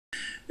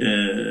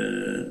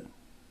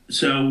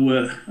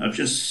I've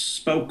just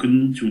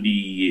spoken to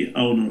the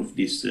owner of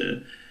this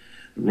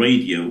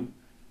radio,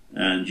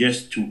 and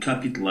just to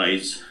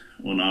capitalize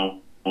on our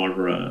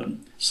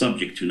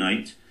subject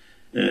tonight.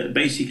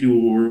 Basically,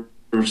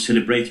 we're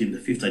celebrating the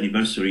 5th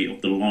anniversary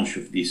of the launch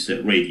of this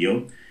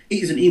radio.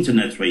 It is an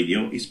internet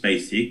radio. It's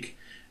basic.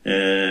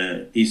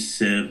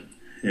 It's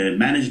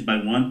managed by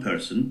one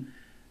person,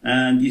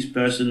 and this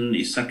person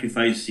is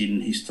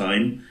sacrificing his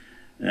time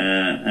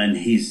and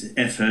his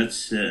efforts,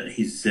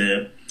 his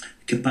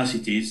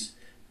capacities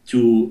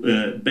to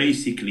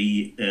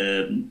basically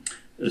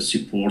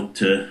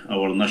support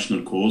our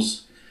national cause,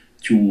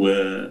 to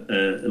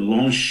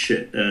launch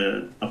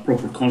a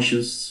proper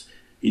conscience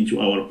into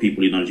our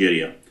people in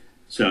Algeria.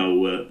 So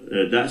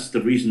that's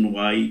the reason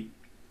why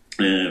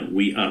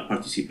we are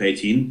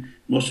participating.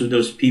 Most of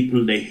those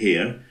people they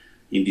hear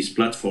in this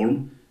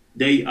platform,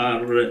 they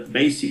are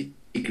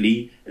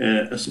basically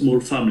a small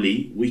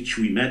family which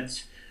we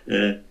met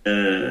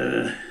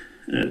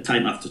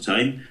time after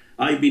time.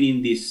 I've been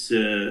in this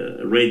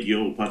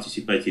radio,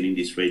 participating in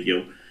this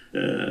radio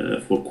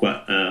for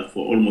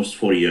almost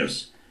 4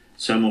 years.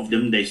 Some of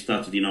them they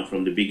started,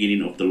 from the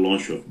beginning of the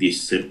launch of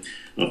this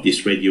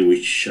radio,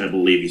 which I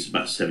believe is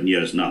about 7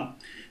 years now.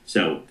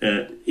 So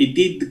it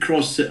did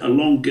cross a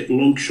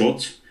long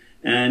shot,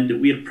 and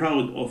we are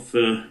proud of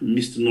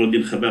Mr.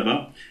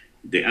 Noureddine-Khababa,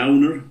 the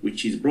owner,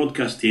 which is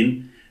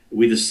broadcasting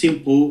with a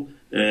simple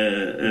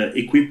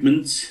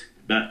equipment,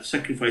 but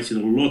sacrificing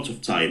a lot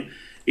of time.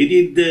 It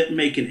did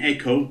make an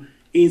echo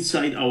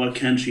inside our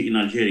country in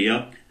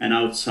Algeria and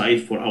outside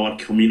for our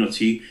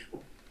community,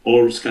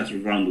 all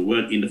scattered around the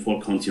world, in the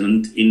 4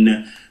 continents,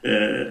 in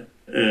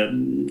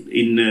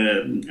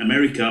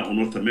America or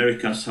North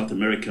America, South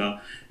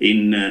America,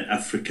 in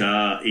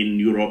Africa, in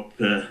Europe,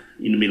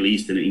 in the Middle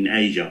East, and in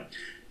Asia.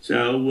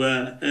 So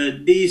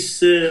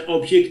this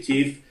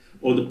objective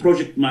or the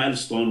project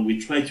milestone, we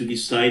try to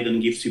decide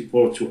and give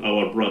support to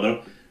our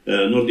brother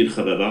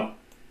Noureddine-Khababa,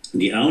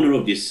 the owner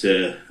of this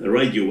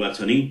radio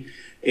Watani,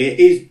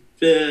 is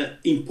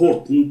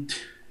important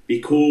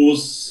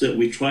because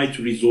we try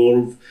to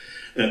resolve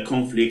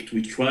conflict.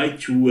 We try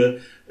to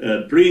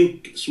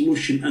bring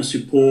solution and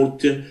support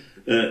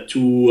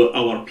to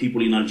our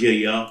people in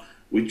Algeria.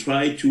 We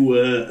try to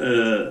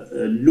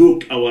look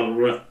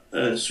our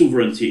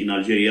sovereignty in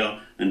Algeria.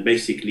 And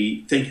basically,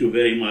 thank you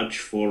very much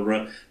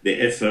for the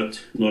effort,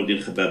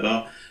 Noureddine-Khababa,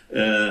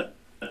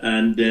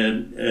 and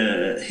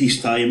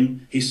his time,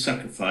 his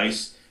sacrifice.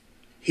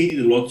 He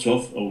did lots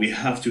of. We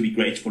have to be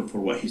grateful for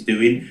what he's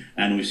doing,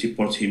 and we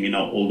support him,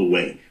 all the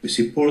way. We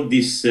support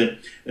this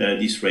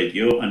this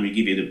radio, and we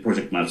give it a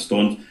project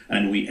milestone,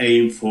 and we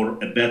aim for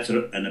a better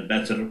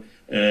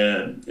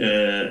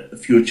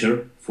future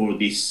for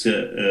this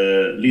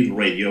little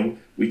radio,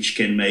 which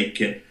can make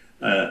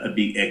a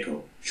big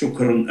echo.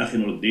 شكرا أخي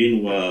نور الدين،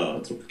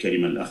 وأترك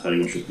الكلمة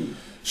للآخرين. وشكرا.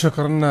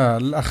 شكرا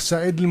الأخ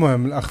سعيد.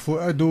 المهم الأخ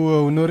فؤاد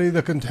ونوري،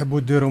 إذا كنت تحبوا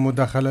ديروا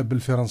مداخلة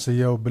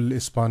بالفرنسية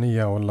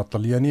وبالإسبانية ولا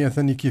الطليانية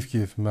ثاني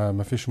كيف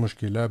ما فيش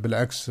مشكلة.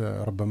 بالعكس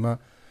ربما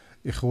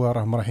إخوة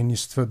راهم رايحين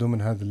يستفادوا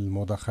من هذه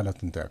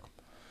المداخلات نتاعكم.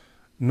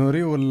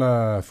 نوري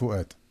ولا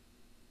فؤاد؟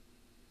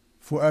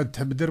 فؤاد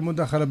تحب دير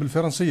مداخلة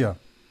بالفرنسية؟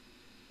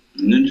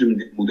 ننجم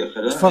ندير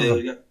مداخلة.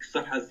 تفضل.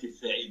 صح سي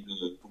سعيد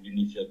بور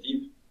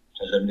لينيسياتيف،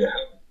 حاجة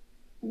مليحة.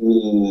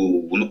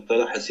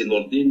 ونقترح سي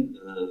نور الدين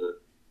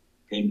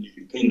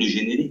كاين لو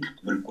جينيريك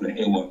قبل كل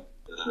حوار.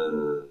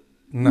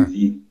 نعم.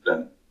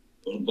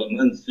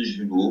 ربما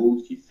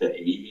نسجلوه سي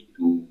سعيد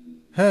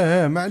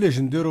ها معليش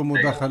نديروا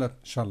مداخلة ان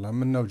شاء الله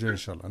منا وجاي ان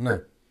شاء الله. نعم.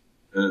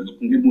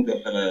 دونك ندير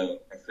مداخلة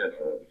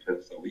قصيرة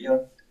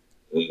بالفرنساوية.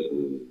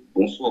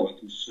 Bonsoir à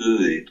tous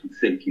ceux et toutes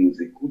celles qui nous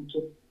écoutent,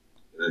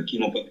 qui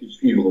n'ont pas pu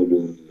suivre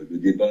le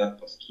débat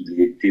parce qu'il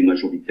était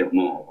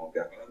majoritairement en langue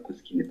arabe,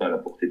 ce qui n'est pas à la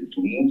portée de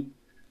tout le monde.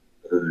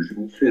 Je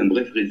vous fais un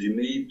bref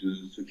résumé de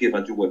ce qu'est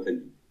Radio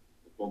Watani.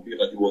 Aujourd'hui,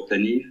 Radio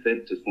Watani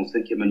fête son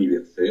 5e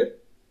anniversaire.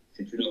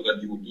 C'est une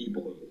radio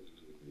libre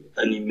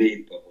animée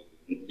par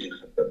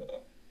Noureddine-Khababa,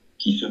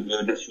 qui se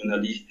veut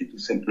nationaliste et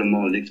tout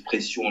simplement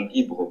l'expression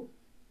libre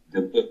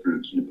d'un peuple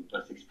qui ne peut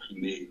pas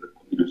s'exprimer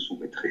comme il le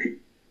souhaiterait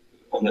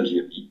en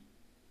Algérie.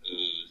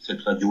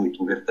 Cette radio est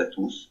ouverte à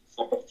tous,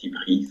 sans parti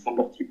pris, sans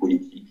parti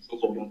politique, sans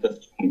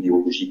orientation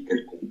idéologique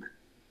quelconque.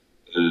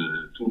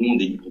 Tout le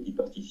monde est libre d'y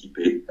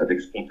participer avec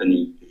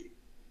spontanéité.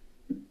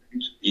 Le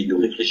but est de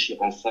réfléchir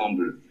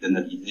ensemble et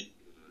d'analyser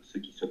ce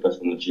qui se passe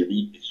en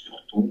Algérie et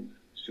surtout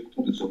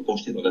de se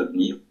projeter dans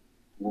l'avenir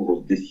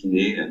pour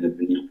dessiner un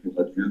avenir plus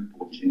radieux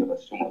pour les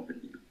générations à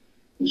venir.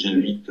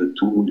 J'invite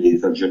tous les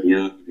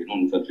Algériens et les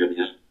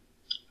non-Algériens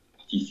à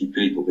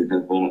participer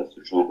dorénavant à ce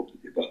genre de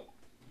débat.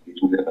 Il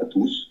est ouvert à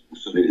tous, vous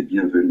serez les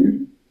bienvenus.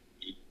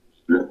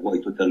 La voie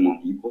est totalement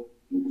libre,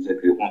 nous vous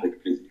accueillerons avec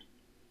plaisir.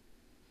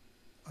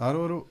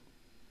 الو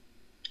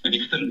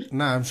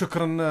نعم.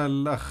 شكرا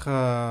الاخ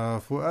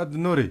فؤاد.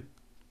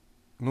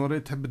 نوري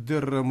تحب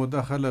تدير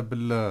مداخله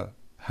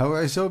هو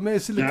عيسى ما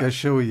يسلك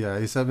الشويه.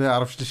 عيسى ما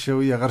يعرفش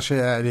الشويه غير شيء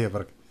عليه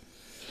برك.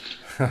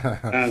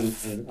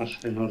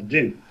 الأخ نور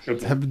الدين، شكرا.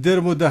 تحب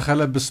دير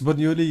مداخلة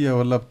بالإسبانيولية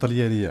ولا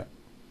بالطليانية؟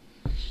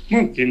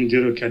 ممكن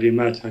نديروا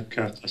كلمات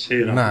هكا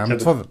قصيرة. نعم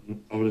تفضل.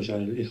 أولج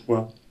على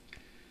الإخوة.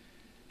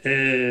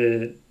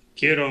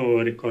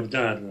 Quiero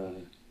recordar a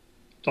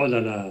toda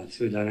la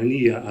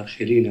ciudadanía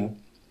argelina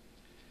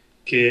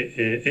que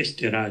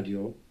este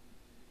radio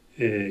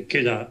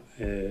queda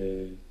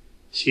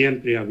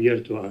siempre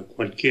abierto a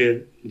cualquier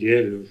de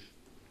ellos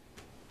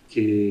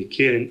que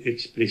quieren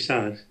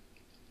expresar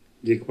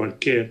de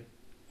cualquier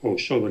o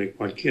sobre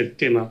cualquier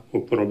tema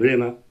o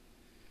problema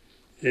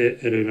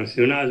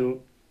relacionado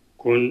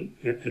con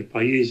el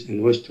país,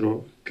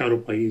 nuestro caro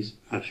país,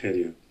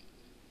 Argelia.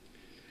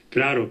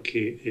 Claro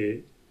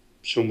que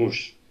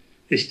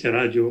este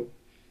radio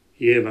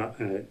lleva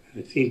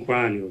 5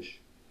 años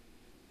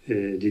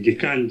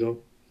dedicando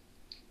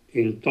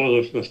en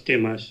todos los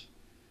temas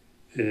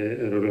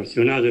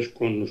relacionados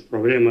con los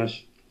problemas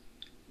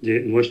de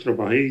nuestro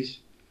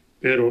país,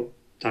 pero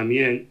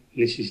también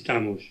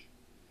necesitamos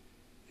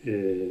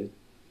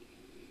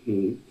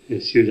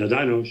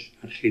ciudadanos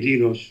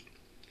argelinos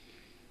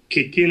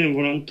que tienen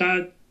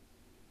voluntad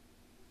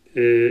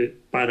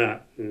para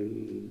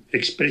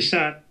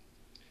expresar,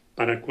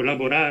 para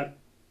colaborar,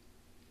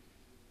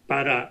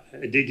 para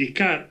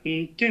dedicar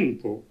un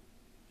tiempo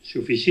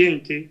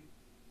suficiente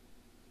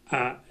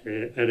a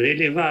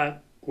relevar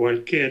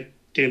cualquier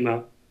tema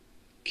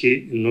que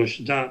nos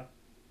da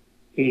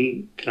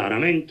un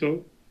claramento,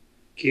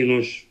 que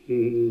nos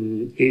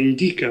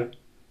indica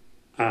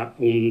a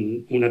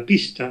una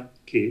pista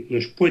que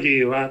nos puede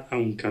llevar a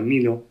un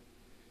camino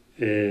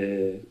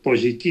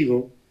positivo,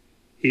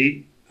 y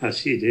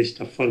así de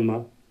esta forma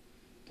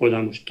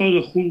podamos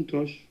todos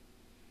juntos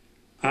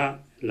a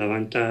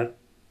levantar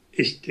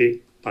este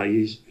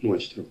país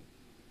nuestro.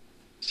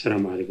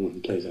 السلام عليكم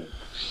ورحمة الله وبركاته.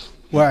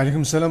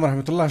 وعليكم السلام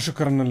ورحمة الله.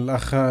 شكرا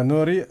الأخ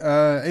نوري.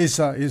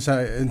 عيسى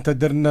أنت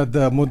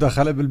درنا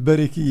مداخلة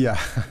بالبريكية.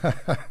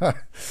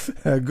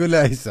 قول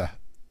عيسى.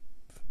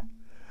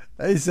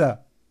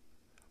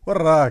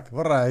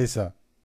 ورا عيسى.